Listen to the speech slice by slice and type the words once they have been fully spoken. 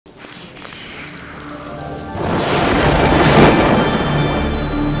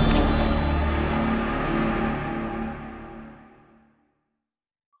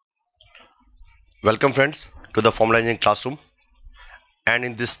Welcome friends to the Formula Engineering classroom, and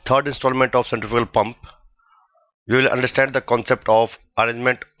in this third installment of centrifugal pump we will understand the concept of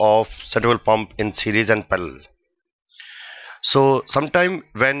arrangement of centrifugal pump in series and parallel. So sometime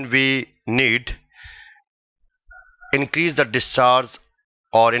when we need increase the discharge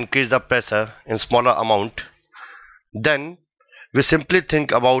or increase the pressure in smaller amount, then we simply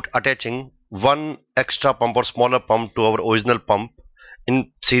think about attaching one extra pump or smaller pump to our original pump in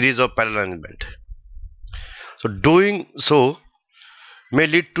series or parallel arrangement. So doing so may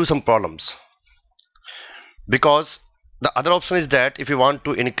lead to some problems, because the other option is that if you want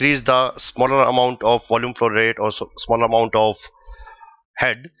to increase the smaller amount of volume flow rate or smaller amount of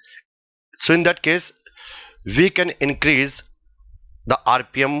head, so in that case we can increase the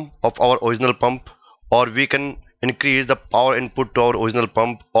RPM of our original pump, or we can increase the power input to our original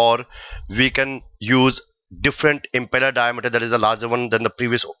pump, or we can use different impeller diameter that is the larger one than the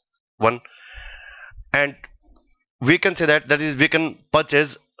previous one, and we can say that is we can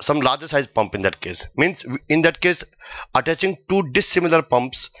purchase some larger size pump. In that case means in that case attaching two dissimilar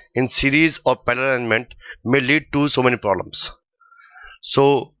pumps in series or parallel arrangement may lead to so many problems.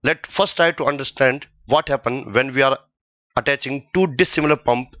 So let's first try to understand what happens when we are attaching two dissimilar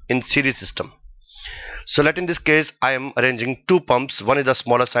pump in series system. So let in this case I am arranging two pumps, one is the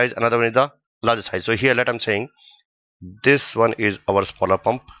smaller size, another one is the larger size. So here let I'm saying this one is our smaller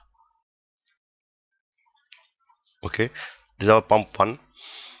pump. Okay, this is our pump 1.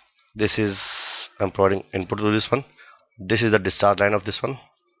 This is I'm providing input to this one. This is the discharge line of this one,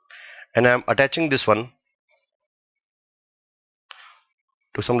 and I am attaching this one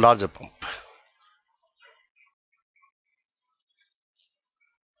to some larger pump.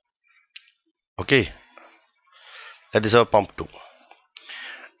 Okay, that is our pump 2.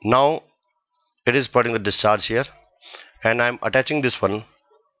 Now it is providing the discharge here, and I am attaching this one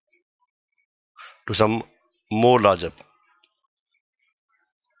to some more larger pump.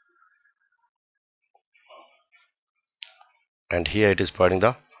 And here it is providing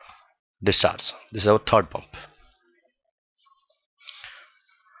the discharge. This is our third pump.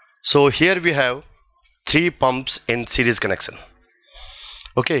 So here we have 3 pumps in series connection.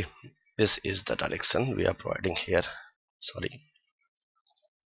 Okay, this is the direction we are providing here. Sorry.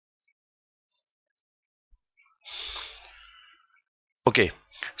 Okay,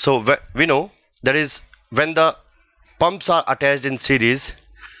 so we know that is when the pumps are attached in series,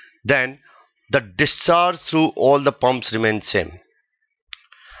 then the discharge through all the pumps remains same.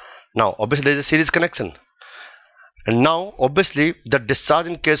 Now obviously there is a series connection, and now obviously the discharge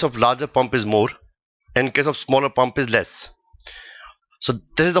in case of larger pump is more, in case of smaller pump is less. So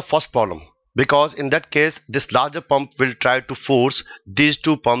this is the first problem, because in that case this larger pump will try to force these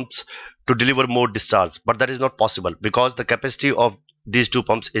two pumps to deliver more discharge, but that is not possible because the capacity of these two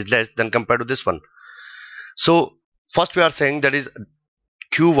pumps is less than compared to this one. So first we are saying that is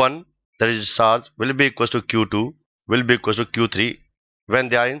Q1, that is discharge, will be equals to Q2 will be equals to Q3 when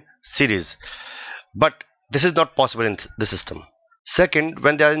they are in series, but this is not possible in the system. Second,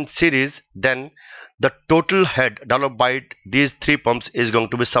 when they are in series, then the total head developed by these 3 pumps is going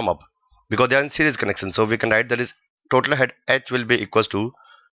to be sum up, because they are in series connection. So we can write that is total head H will be equals to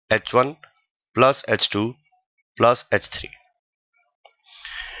H1 plus H2 plus H3.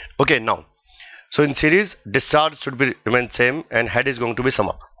 Okay, now so in series discharge should be remain same and head is going to be sum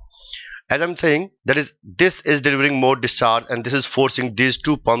up. As I'm saying, that is this is delivering more discharge and this is forcing these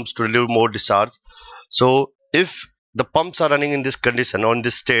 2 pumps to deliver more discharge. So if the pumps are running in this condition or in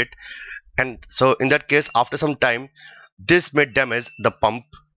this state, and so in that case after some time this may damage the pump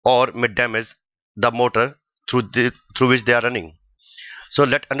or may damage the motor through which they are running. So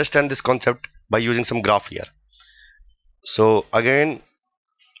let's understand this concept by using some graph here. So again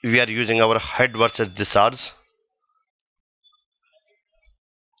we are using our head versus discharge.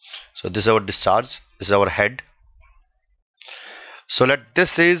 So this is our discharge, this is our head. So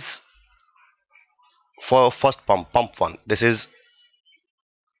this is for first pump 1, this is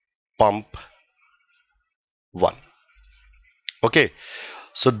pump 1. Okay,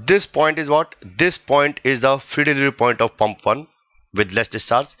 so this point is what? This point is the free delivery point of pump 1 with less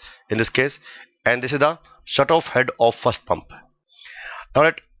discharge in this case, and this is the shut off head of first pump. Now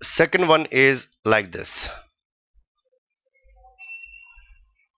that second one is like this.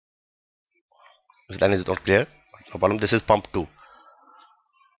 This line is not clear, no problem. This is pump 2.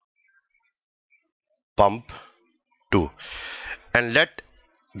 Pump 2, and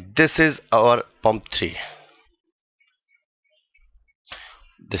this is our pump 3.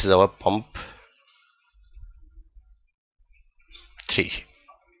 This is our pump 3.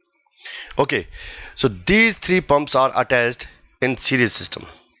 Okay, so these 3 pumps are attached in series system.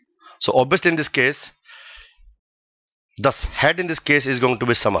 So obviously in this case, the head in this case is going to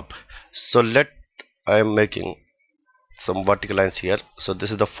be sum up. So I am making some vertical lines here. So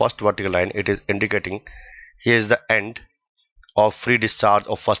this is the first vertical line. It is indicating here is the end of free discharge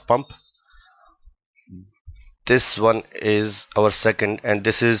of first pump. This one is our second, and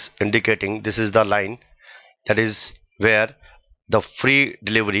this is indicating, this is the line that is where the free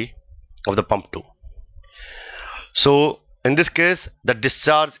delivery of the pump 2. So in this case, the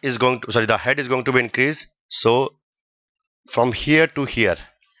discharge is going to, the head is going to be increased. So from here to here,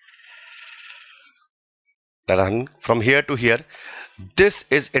 from here to here, this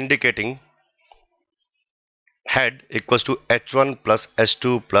is indicating head equals to H1 plus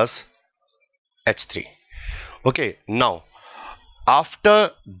H2 plus H3. Okay, now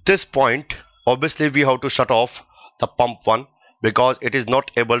after this point, obviously we have to shut off the pump 1 because it is not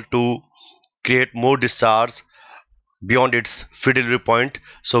able to create more discharge beyond its free delivery point.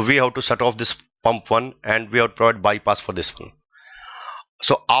 So we have to shut off this pump 1 and we have to provide bypass for this one.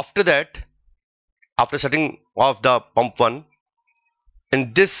 So after that, after shutting off the pump 1,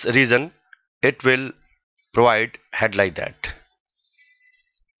 in this region it will provide head like that.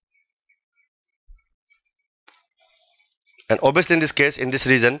 And obviously in this case, in this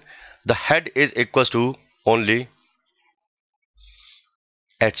region, the head is equals to only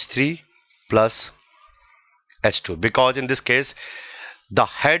H3 plus H2, because in this case the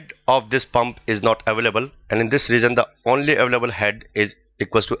head of this pump is not available, and in this region the only available head is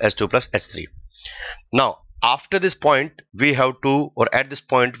equals to H2 plus H3. Now after this point we have to, or at this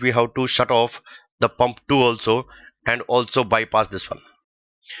point we have to shut off the pump 2 also and also bypass this one.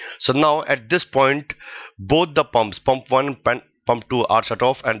 So now at this point both the pumps, pump 1 and pump 2, are shut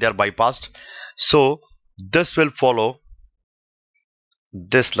off and they are bypassed. So this will follow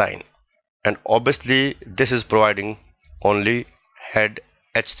this line, and obviously this is providing only head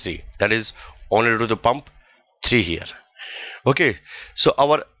H3, that is only to the pump 3 here. Okay, so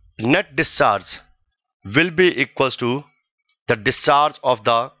our net discharge will be equals to the discharge of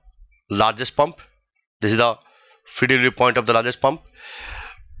the largest pump. This is the free delivery point of the largest pump,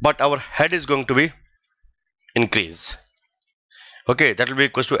 but our head is going to be increase. Okay, that will be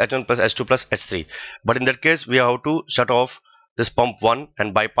equals to H1 plus H2 plus H3, but in that case we have to shut off this pump 1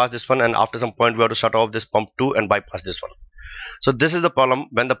 and bypass this one, and after some point we have to shut off this pump 2 and bypass this one. So this is the problem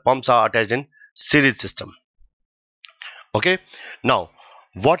when the pumps are attached in series system. Okay, now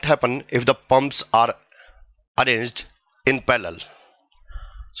what happen if the pumps are arranged in parallel?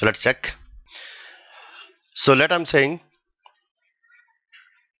 So let's check. So I'm saying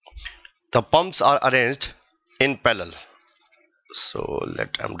the pumps are arranged in parallel. So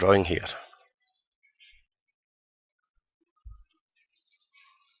I'm drawing here.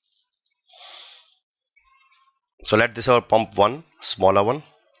 So this is our pump 1, smaller one.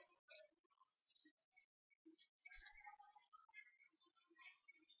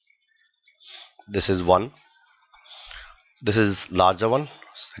 This is 1. This is larger one,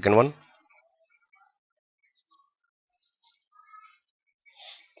 second one.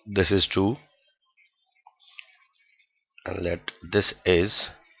 This is 2, and this is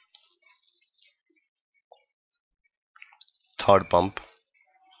third pump.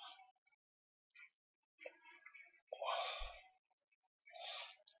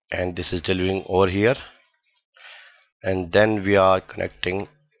 And this is delivering over here, and then we are connecting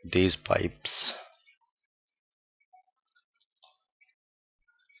these pipes.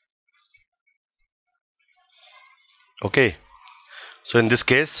 Okay, so in this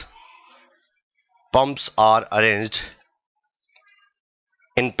case pumps are arranged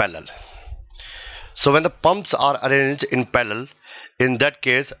in parallel. So when the pumps are arranged in parallel, in that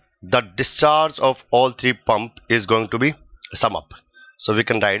case the discharge of all 3 pumps is going to be sum up. So we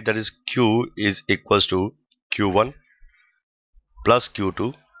can write that is Q is equals to Q1 plus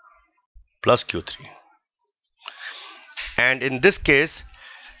Q2 plus Q3, and in this case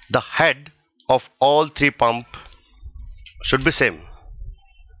the head of all 3 pumps should be same.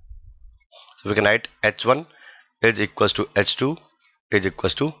 So we can write H1 is equals to H2 is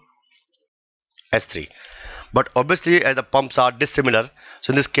equals to H3, but obviously as the pumps are dissimilar, so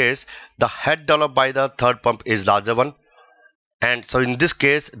in this case the head developed by the third pump is larger one, and so in this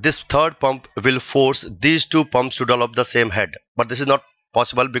case this third pump will force these 2 pumps to develop the same head, but this is not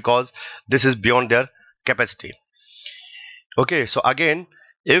possible because this is beyond their capacity. Okay, so again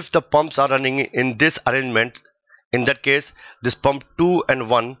if the pumps are running in this arrangement, in that case this pump 2 and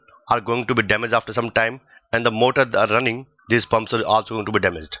 1 are going to be damaged after some time, and the motor that are running these pumps are also going to be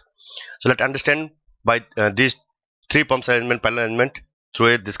damaged. So let's understand by these 3 pumps arrangement, parallel arrangement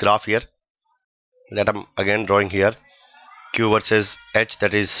through this graph here that I'm again drawing here. Q versus H,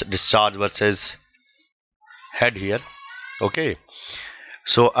 that is discharge versus head here. Okay,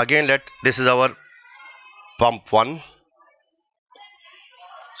 so again this is our pump 1.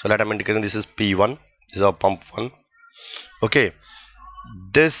 So let I'm indicating this is P1, this is our pump 1. Okay,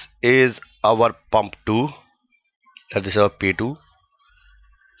 this is our pump 2, that is our P2,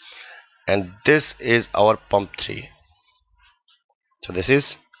 and this is our pump 3. So this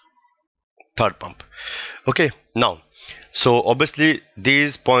is third pump. Okay, now so obviously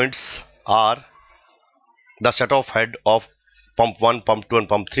these points are the shut-off head of pump 1, pump 2 and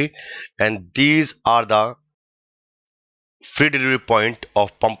pump 3, and these are the free delivery point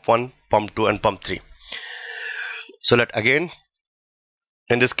of pump 1, pump 2 and pump 3. So let again,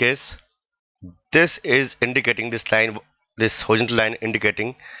 in this case, this is indicating this line, this horizontal line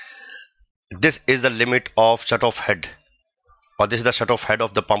indicating this is the limit of shut-off head, or this is the shut-off head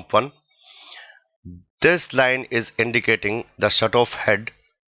of the pump 1. This line is indicating the shut-off head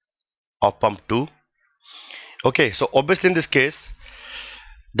of pump 2. Okay, so obviously in this case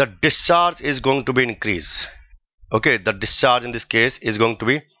the discharge is going to be increased. Okay, the discharge in this case is going to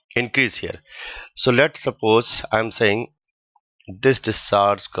be increased here. So let's suppose I'm saying this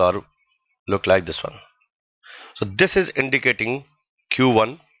discharge curve look like this one. So this is indicating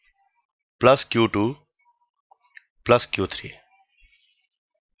Q1 plus Q2 plus Q3.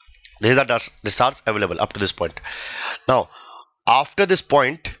 These are the discharge available up to this point. Now after this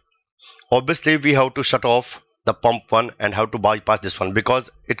point, obviously we have to shut off the pump 1 and have to bypass this one because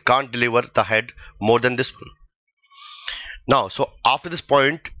it can't deliver the head more than this one. Now so after this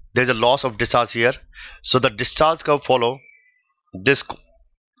point there is a loss of discharge here, so the discharge curve follow this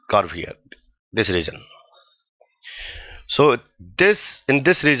curve here, this region. So this, in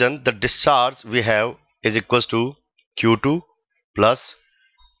this region, the discharge we have is equals to Q2 plus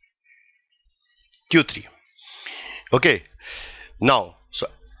Q3. Okay, now so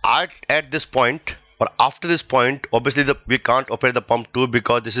at this point or after this point, obviously we can't operate the pump 2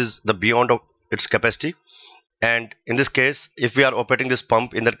 because this is the beyond of its capacity, and in this case if we are operating this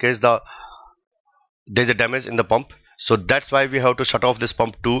pump, in that case there's a damage in the pump, so that's why we have to shut off this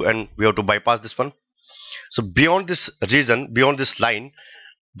pump 2 and we have to bypass this one. So beyond this region, beyond this line,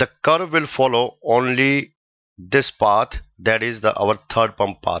 the curve will follow only this path, that is our third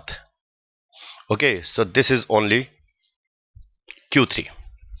pump path. Okay, so this is only Q3.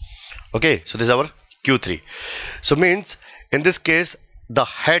 Okay, so this is our Q3. So means in this case the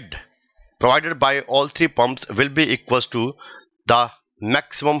head provided by all three pumps will be equals to the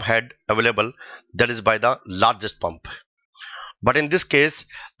maximum head available, that is by the largest pump. But in this case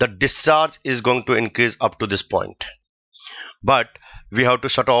the discharge is going to increase up to this point, but we have to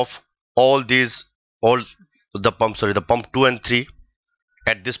shut off all the pumps, the pump 2 and 3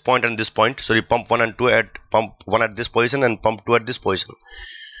 at this point and this point. Sorry, pump 1 and 2 at pump 1 at this position and pump 2 at this position.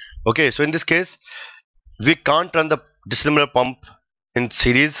 Okay, so in this case we can't run the dissimilar pump in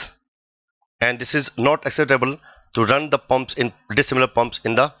series, and this is not acceptable to run the pumps in dissimilar pumps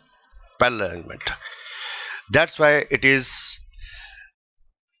in the parallel arrangement. That's why it is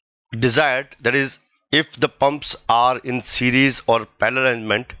desired, that is, if the pumps are in series or parallel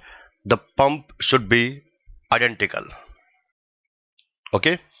arrangement, the pump should be identical.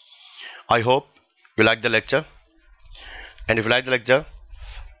 Okay, I hope you like the lecture, and if you like the lecture,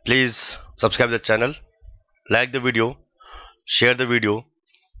 please subscribe the channel, like the video, share the video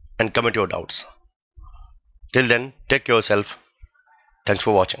and comment your doubts. Till then, take care of yourself. Thanks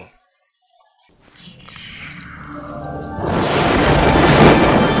for watching.